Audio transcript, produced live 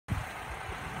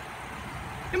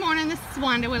Good morning, this is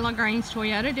Wanda with LaGrange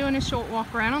Toyota doing a short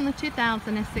walk around on the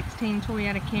 2016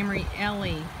 Toyota Camry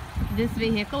LE. This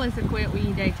vehicle is equipped with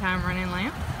your daytime running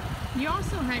lamps. You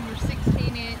also have your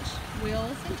 16-inch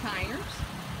wheels and tires,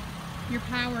 your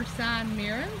power side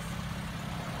mirrors.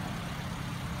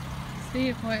 This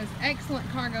vehicle has excellent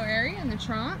cargo area in the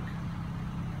trunk.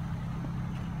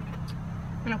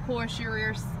 And of course your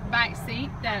rear back seat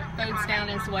that folds down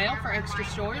as well for extra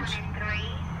storage.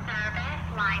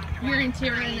 Your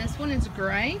interior in this one is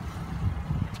gray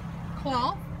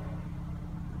cloth.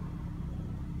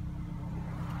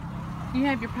 You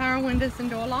have your power windows and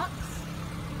door locks.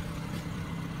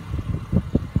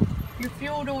 Your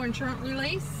fuel door and trunk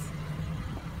release.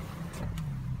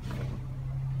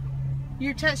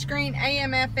 Your touchscreen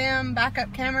AM/FM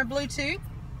backup camera Bluetooth.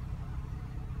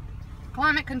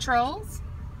 Climate controls.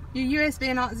 Your USB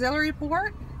and auxiliary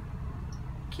port.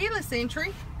 Keyless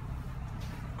entry.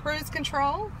 Cruise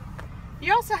control.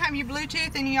 You also have your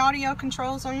Bluetooth and your audio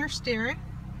controls on your steering.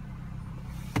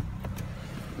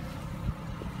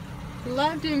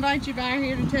 Love to invite you by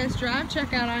here to test drive.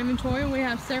 Check out our inventory. We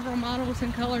have several models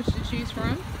and colors to choose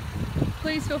from.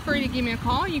 Please feel free to give me a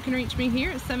call. You can reach me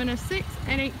here at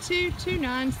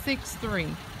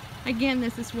 706-882-2963. Again,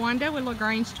 this is Wanda with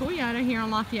LaGrange Toyota here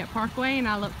on Lafayette Parkway, and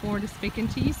I look forward to speaking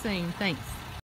to you soon. Thanks.